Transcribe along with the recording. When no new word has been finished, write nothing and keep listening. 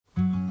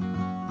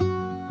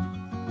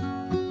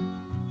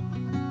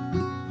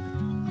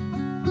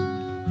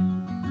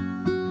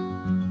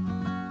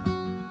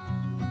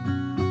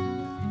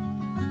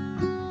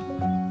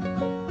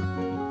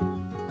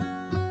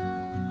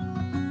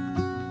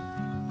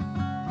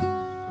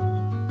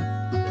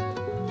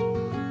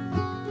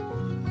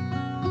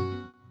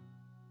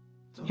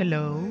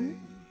Hello,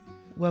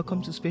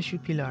 welcome to Special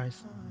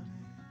Pillars.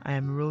 I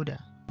am Rhoda.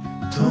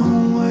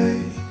 Don't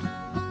wait.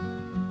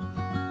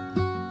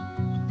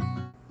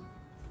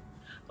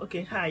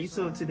 Okay, hi.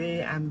 So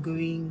today I'm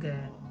going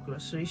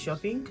grocery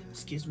shopping.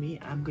 Excuse me,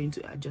 I'm going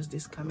to adjust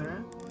this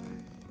camera.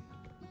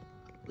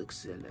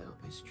 Looks a little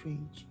bit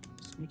strange.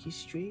 Let's make it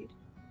straight.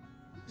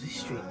 Is it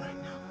straight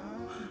right now?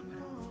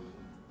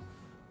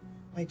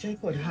 My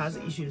tripod has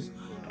issues.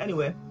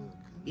 Anyway,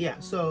 yeah,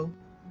 so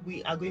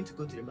we are going to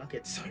go to the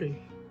market.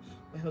 Sorry,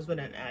 my husband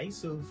and I.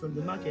 So from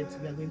the market,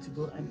 we are going to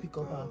go and pick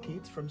up our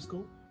kids from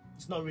school.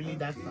 It's not really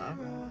that far.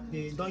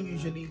 They don't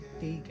usually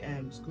take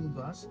school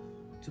bus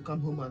to come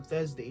home on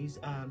Thursdays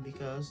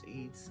because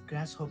it's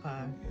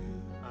grasshopper.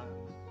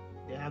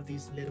 They have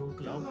this little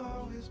club.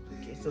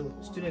 Okay, so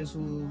students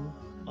who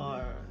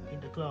are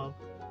in the club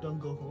don't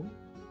go home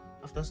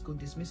after school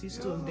dismisses.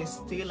 So they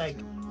stay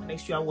like an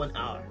extra 1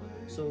 hour.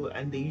 So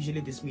and they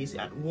usually dismiss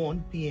at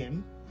 1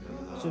 p.m.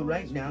 So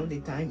right now the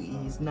time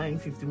is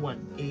 9:51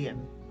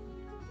 a.m.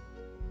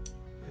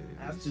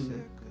 I have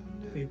to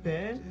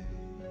prepare,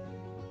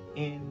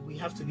 and we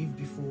have to leave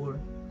before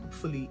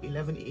fully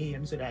 11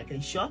 a.m. so that I can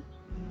shop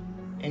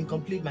and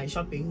complete my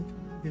shopping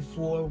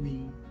before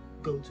we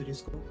go to the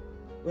school.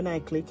 When I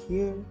click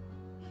here,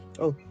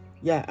 oh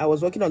yeah, I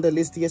was working on the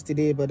list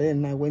yesterday, but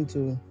then I went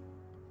to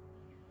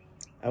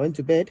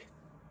bed.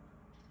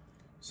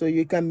 So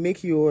you can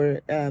make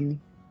your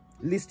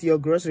list your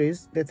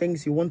groceries, the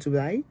things you want to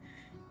buy,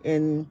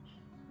 and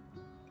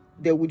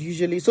they would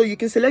usually, so you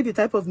can select the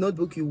type of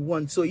notebook you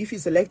want. So if you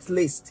select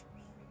list,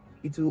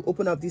 it will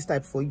open up this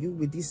type for you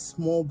with these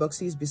small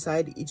boxes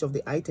beside each of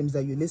the items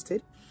that you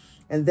listed.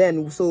 And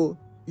then so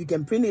you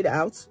can print it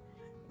out,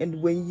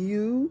 and when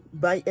you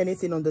buy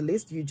anything on the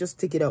list, you just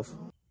take it off.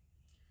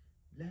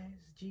 Bless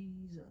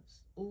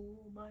Jesus, oh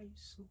my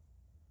soul.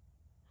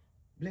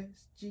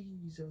 Bless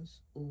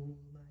Jesus, oh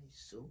my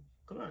soul.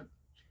 Come on.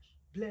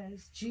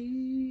 Bless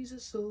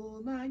Jesus,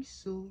 oh my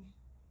soul.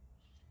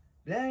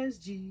 Bless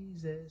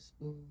Jesus,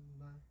 oh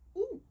my.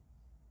 Ooh.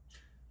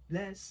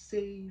 Bless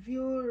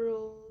Savior,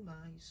 oh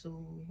my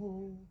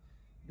soul.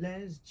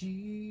 Bless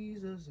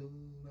Jesus, oh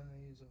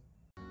my soul.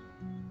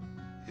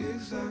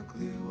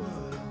 Exactly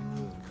what I'm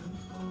looking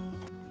for.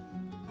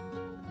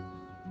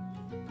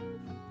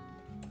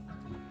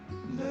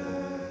 And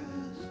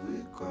as we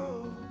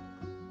grow,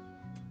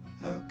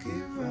 I'll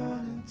keep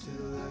running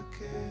till I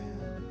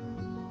can't no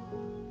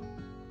more.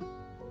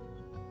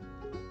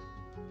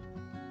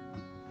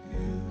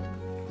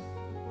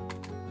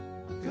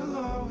 You'll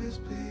always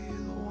be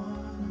the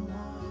one I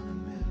want at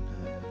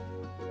midnight.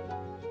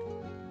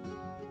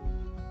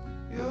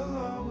 You'll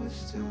always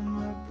steal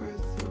my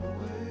breath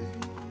away.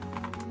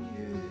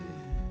 Yeah,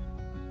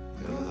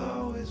 you'll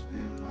always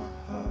be my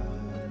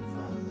heart and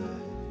my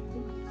life.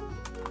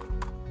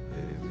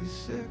 Every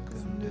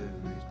second,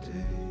 every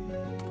day.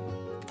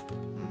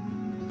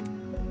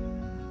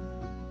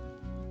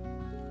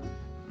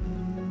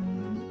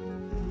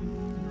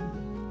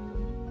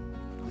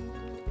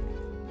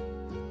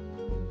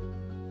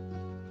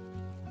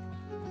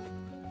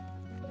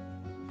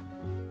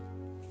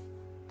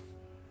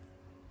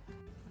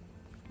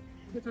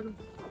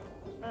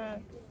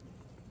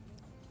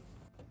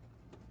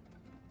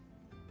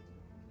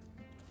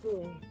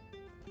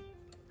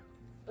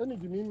 Any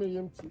give me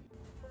empty.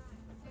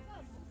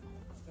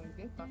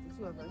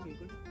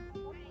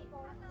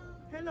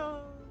 Hello.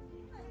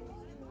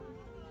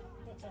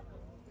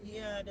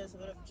 Yeah, there's a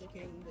lot of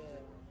chicken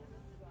there.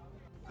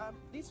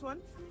 This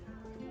one?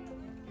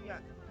 Yeah.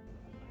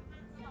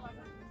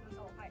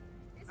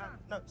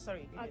 No,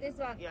 sorry. This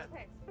one? Yeah.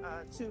 Okay.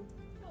 2. Okay.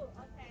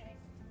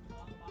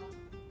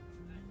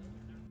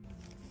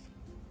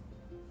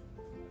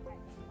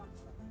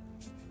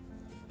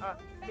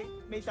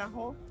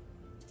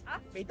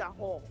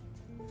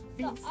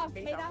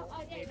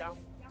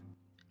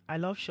 I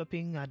love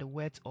shopping at the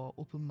wet or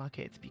open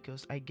market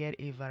because I get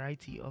a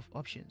variety of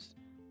options.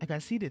 I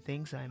can see the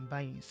things I'm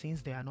buying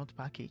since they are not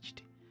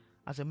packaged.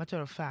 As a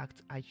matter of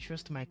fact, I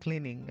trust my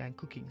cleaning and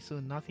cooking, so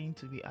nothing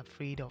to be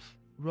afraid of.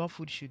 Raw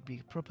food should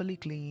be properly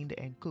cleaned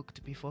and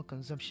cooked before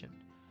consumption.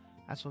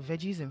 As for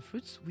veggies and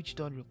fruits which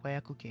don't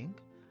require cooking,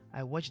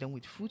 I wash them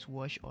with fruit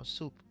wash or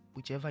soap,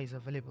 whichever is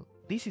available.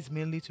 This is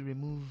mainly to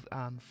remove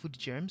food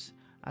germs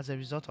as a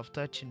result of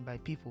touching by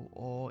people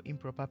or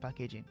improper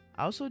packaging.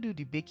 I also do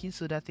the baking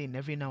soda thing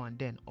every now and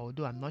then,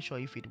 although I'm not sure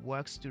if it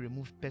works to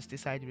remove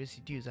pesticide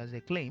residues as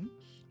they claim.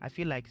 I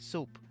feel like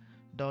soap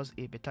does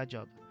a better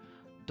job.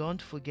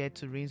 Don't forget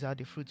to rinse out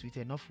the fruits with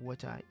enough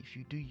water if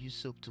you do use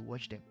soap to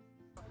wash them.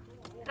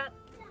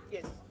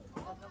 Yes.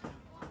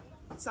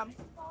 Some.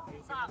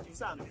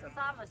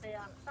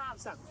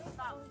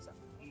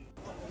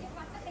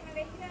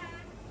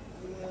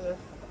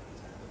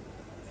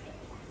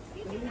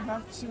 We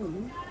have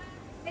 2.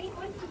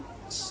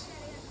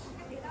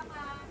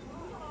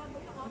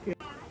 Okay.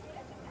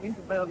 Going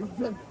to buy all of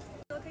them.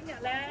 聽日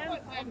咧，我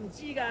唔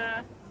知㗎。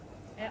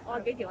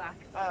按幾條啊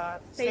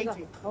？4個。4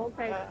條。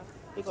OK。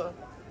呢個。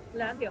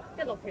2條，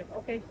即係6條。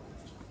OK。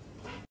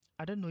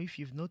I don't know if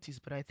you've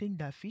noticed, but I think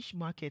that fish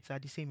markets are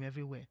the same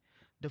everywhere.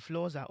 The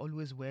floors are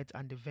always wet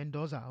and the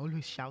vendors are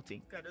always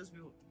shouting. Look at those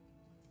people.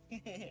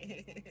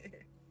 Wait,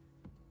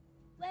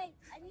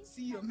 I need to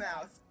See your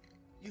mouth.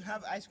 You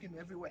have ice cream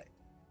everywhere.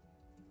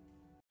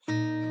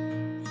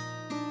 You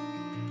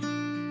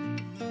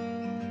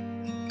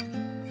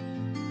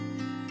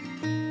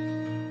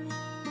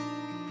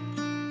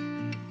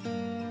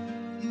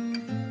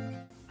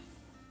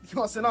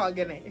want to know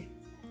again?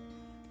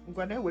 I'm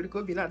going to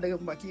go be not the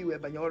Maki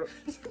web and your.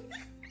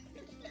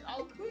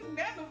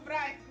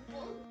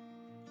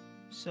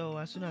 So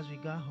as soon as we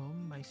got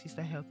home, my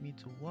sister helped me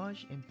to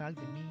wash and pack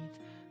the meat,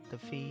 the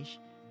fish,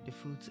 the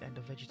fruits and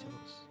the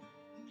vegetables.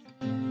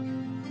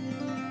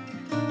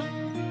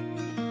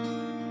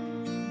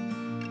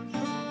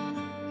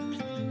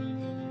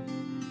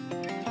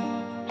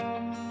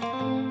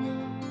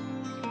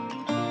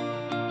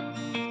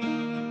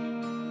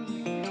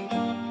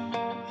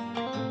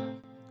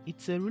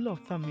 It's a rule of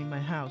thumb in my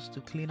house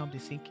to clean up the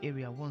sink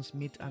area once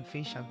meat and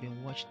fish have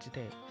been washed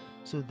today.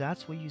 So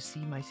that's what you see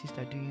my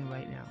sister doing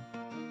right now.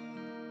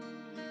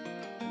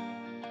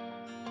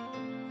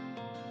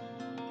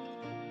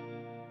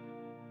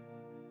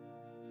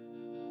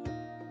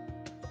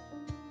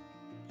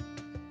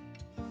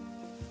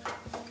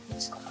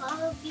 So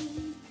I'll be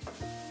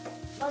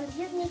on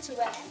give me to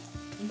wear.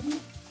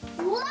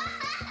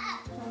 Wow!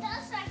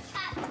 Those are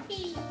cat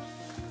feet.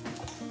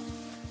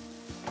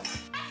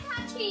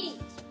 Cat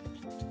feet.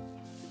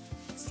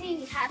 See,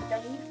 we have the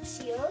meat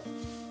here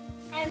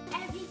and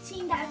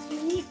everything that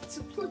you need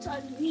to put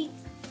on meat.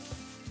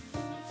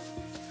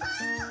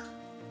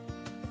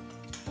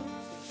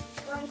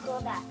 Don't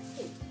go back.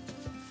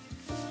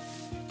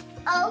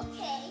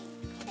 Okay.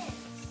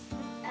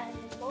 And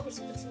what is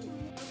putting?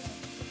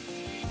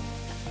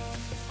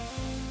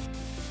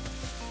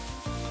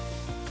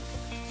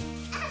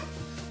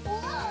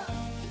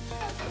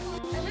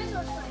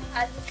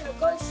 We can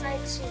go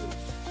inside too.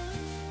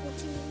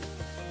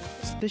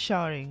 After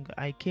showering,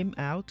 I came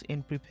out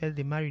and prepared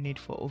the marinade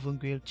for oven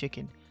grilled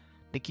chicken.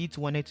 The kids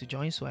wanted to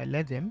join, so I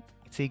let them.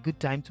 It's a good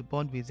time to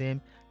bond with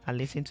them and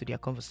listen to their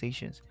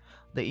conversations.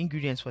 The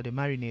ingredients for the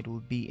marinade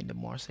will be in the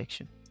more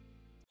section.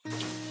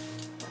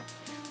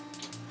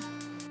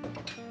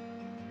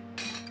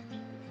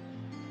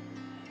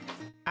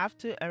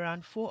 After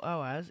around 4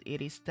 hours,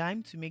 it is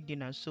time to make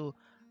dinner, so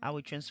I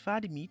will transfer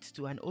the meat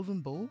to an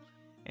oven bowl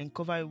and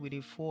cover it with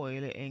a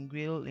foil and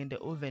grill in the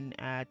oven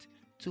at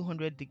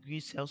 200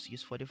 degrees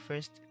Celsius for the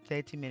first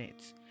 30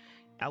 minutes.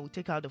 I will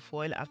take out the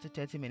foil after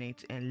 30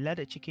 minutes and let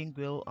the chicken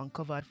grill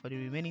uncovered for the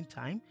remaining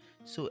time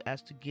so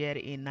as to get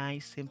a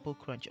nice simple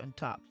crunch on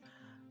top.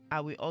 I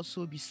will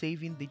also be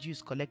saving the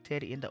juice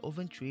collected in the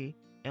oven tray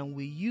and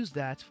we use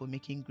that for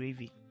making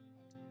gravy.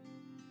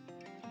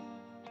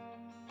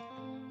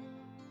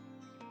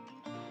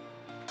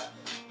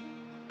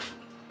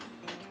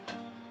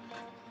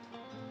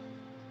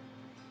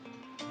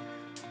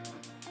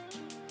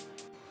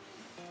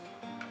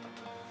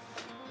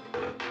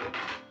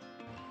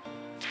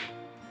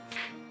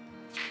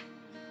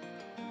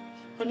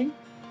 Honey,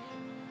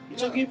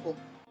 it's okay for.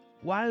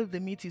 While the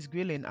meat is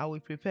grilling, I will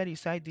prepare the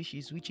side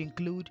dishes which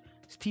include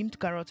steamed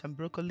carrots and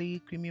broccoli,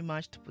 creamy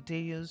mashed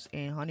potatoes,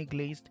 and honey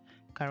glazed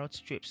carrot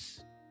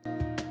strips.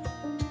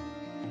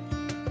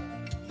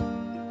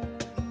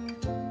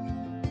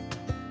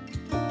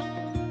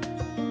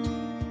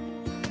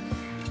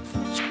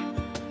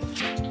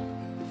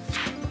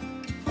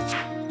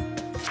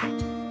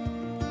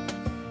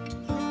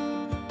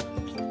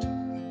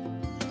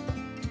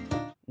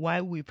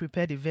 While we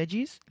prepare the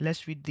veggies,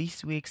 let's read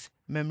this week's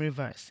memory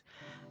verse.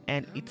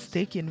 And it's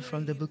taken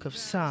from the book of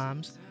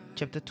Psalms,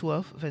 chapter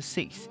 12, verse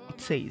 6. It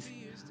says,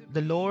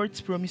 "The Lord's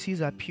promises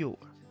are pure,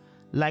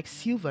 like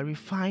silver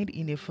refined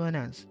in a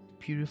furnace,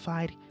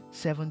 purified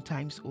 7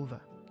 times over."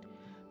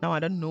 Now,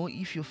 I don't know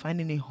if you're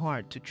finding it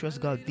hard to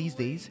trust God these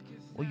days,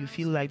 or you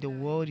feel like the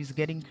world is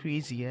getting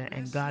crazier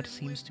and God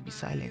seems to be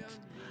silent.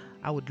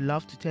 I would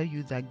love to tell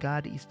you that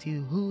God is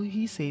still who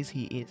He says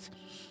He is.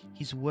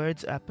 His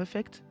words are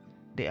perfect.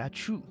 They are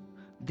true.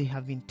 They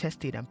have been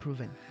tested and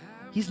proven.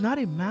 He's not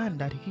a man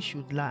that he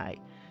should lie.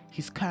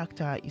 His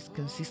character is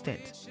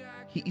consistent.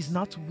 He is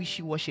not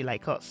wishy-washy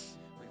like us.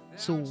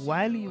 So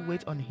while you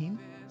wait on Him,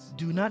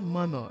 do not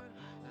murmur.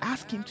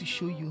 Ask Him to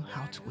show you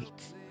how to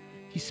wait.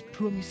 His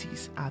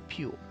promises are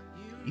pure.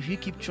 If you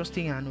keep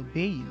trusting and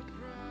obeying,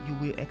 you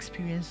will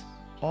experience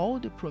all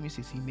the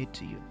promises He made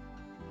to you.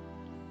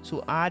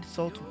 So add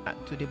salt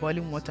to the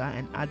boiling water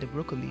and add the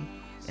broccoli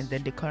and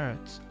then the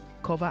carrots.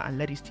 Cover and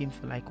let it steam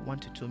for like 1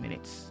 to 2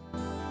 minutes. You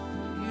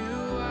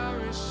are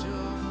a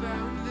sure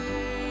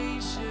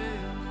foundation.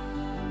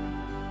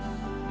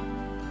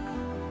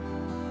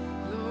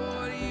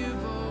 Lord,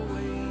 you've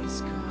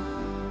always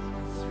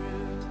come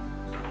through.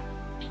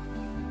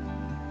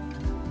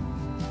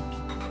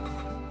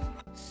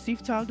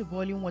 Sift out the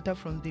boiling water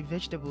from the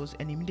vegetables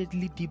and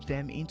immediately dip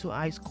them into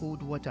ice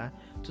cold water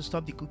to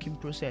stop the cooking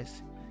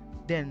process.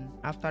 Then,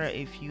 after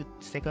a few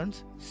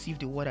seconds, sieve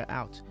the water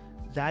out.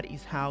 That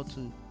is how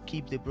to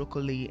keep the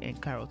broccoli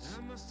and carrots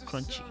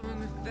crunchy.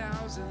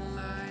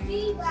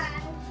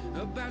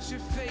 About your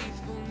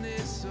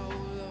faithfulness, oh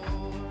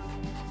Lord.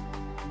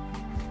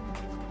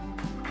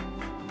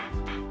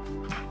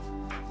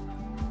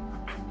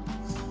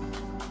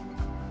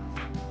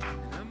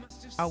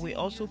 I will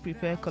also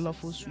prepare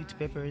colorful sweet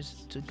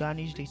peppers to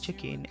garnish the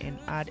chicken and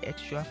add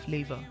extra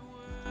flavor.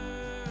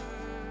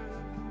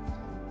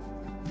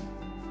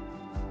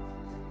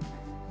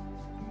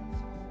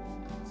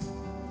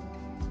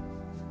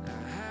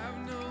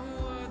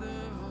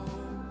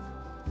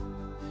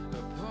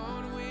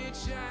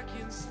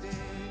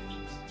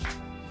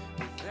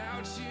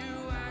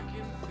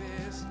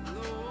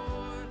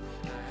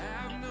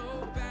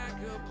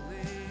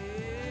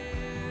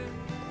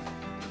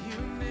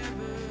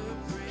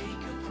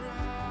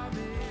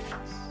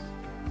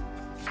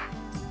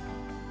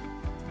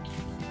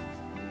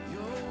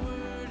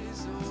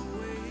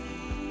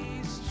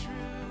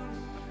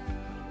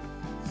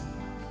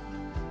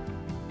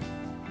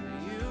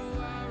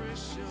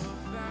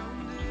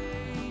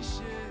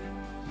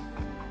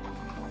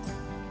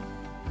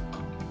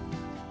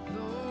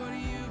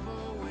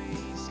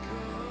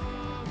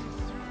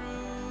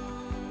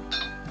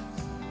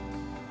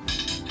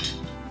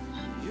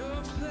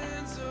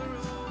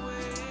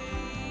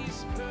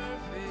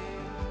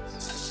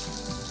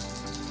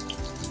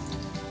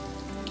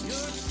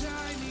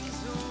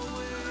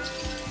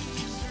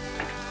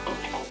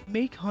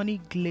 Make honey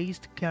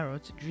glazed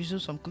carrots. Drizzle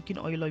some cooking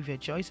oil of your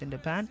choice in the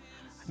pan.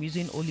 I'm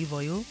using olive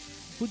oil.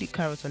 Put the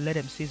carrots and let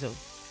them sizzle.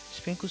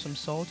 Sprinkle some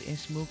salt and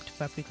smoked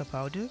paprika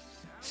powder.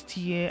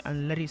 Stir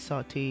and let it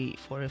saute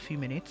for a few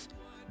minutes.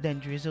 Then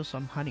drizzle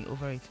some honey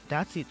over it.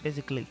 That's it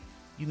basically.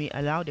 You may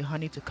allow the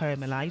honey to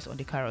caramelize on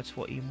the carrots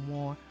for a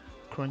more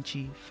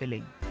crunchy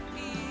filling.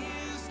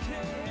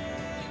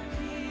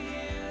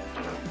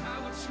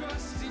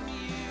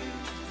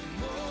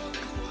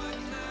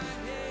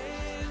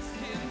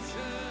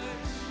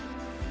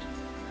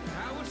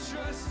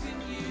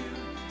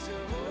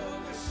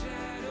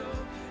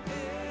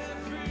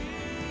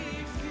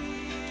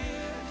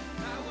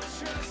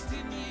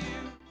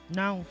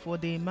 Now for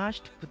the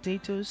mashed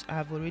potatoes, I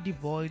have already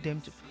boiled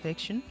them to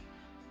perfection.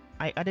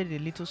 I added a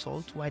little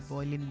salt while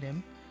boiling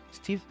them.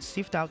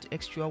 Sift out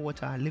extra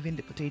water, leaving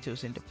the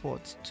potatoes in the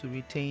pot to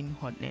retain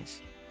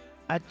hotness.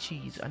 Add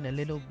cheese and a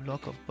little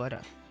block of butter.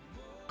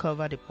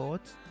 Cover the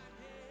pot.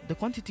 The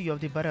quantity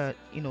of the butter,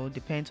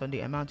 depends on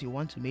the amount you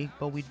want to make,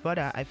 but with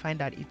butter, I find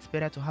that it's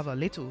better to have a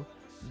little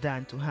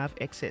than to have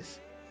excess.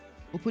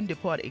 Open the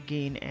pot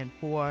again and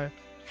pour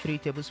 3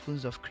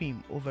 tablespoons of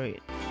cream over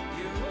it.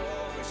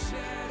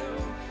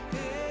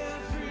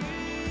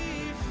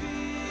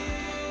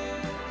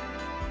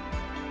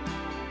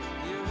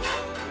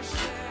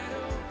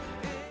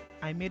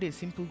 I made a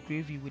simple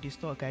gravy with the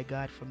stock I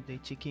got from the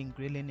chicken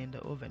grilling in the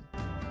oven.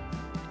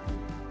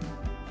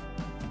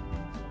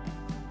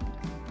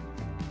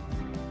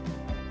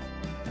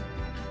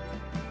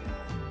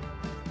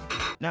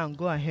 Now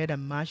go ahead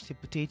and mash the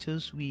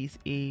potatoes with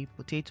a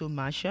potato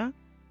masher.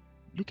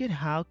 Look at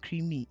how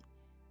creamy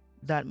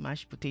that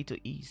mashed potato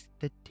is.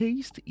 The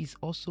taste is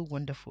also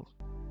wonderful.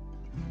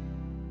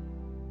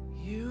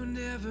 You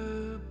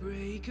never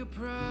break a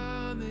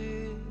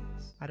promise.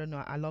 I don't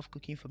know, I love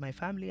cooking for my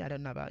family. I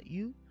don't know about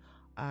you.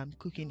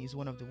 Cooking is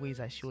one of the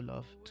ways I show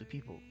love to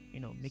people,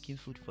 making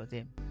food for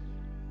them.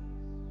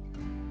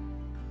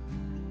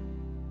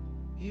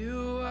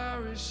 You are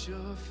a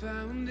sure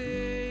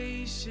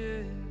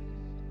foundation.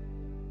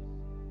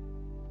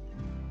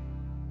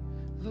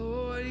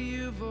 Lord,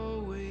 you've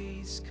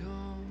always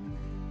come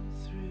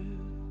through.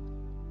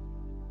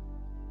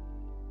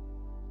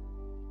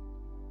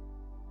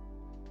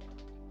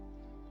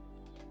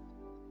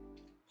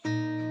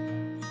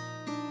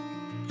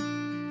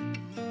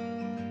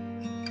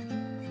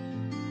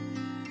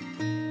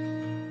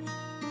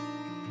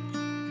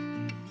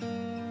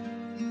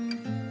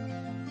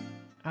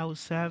 I will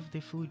serve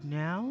the food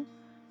now.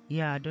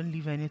 Yeah, don't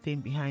leave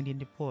anything behind in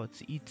the pot.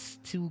 It's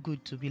too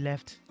good to be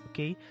left,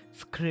 okay?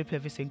 Scrape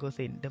every single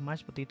thing. The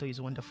mashed potato is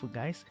wonderful,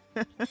 guys.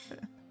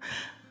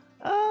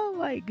 Oh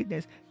my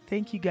goodness.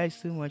 Thank you guys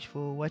so much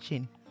for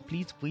watching.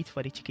 Please wait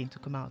for the chicken to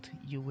come out.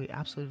 You will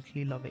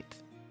absolutely love it.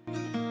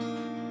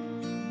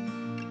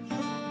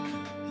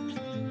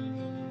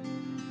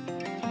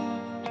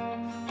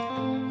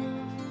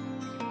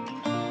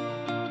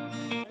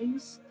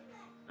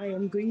 I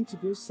am going to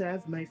go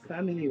serve my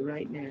family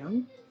right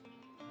now.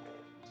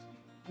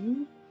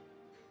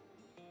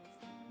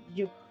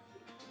 Yep.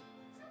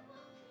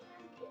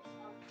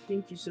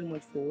 Thank you so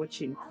much for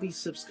watching. Please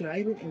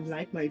subscribe and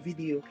like my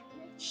video.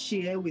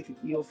 Share with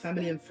your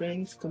family and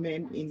friends.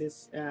 Comment in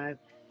this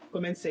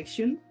comment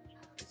section,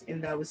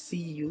 and I will see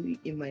you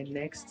in my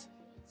next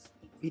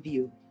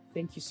video.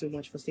 Thank you so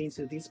much for staying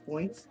to this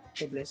point.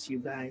 God bless you.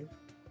 Bye.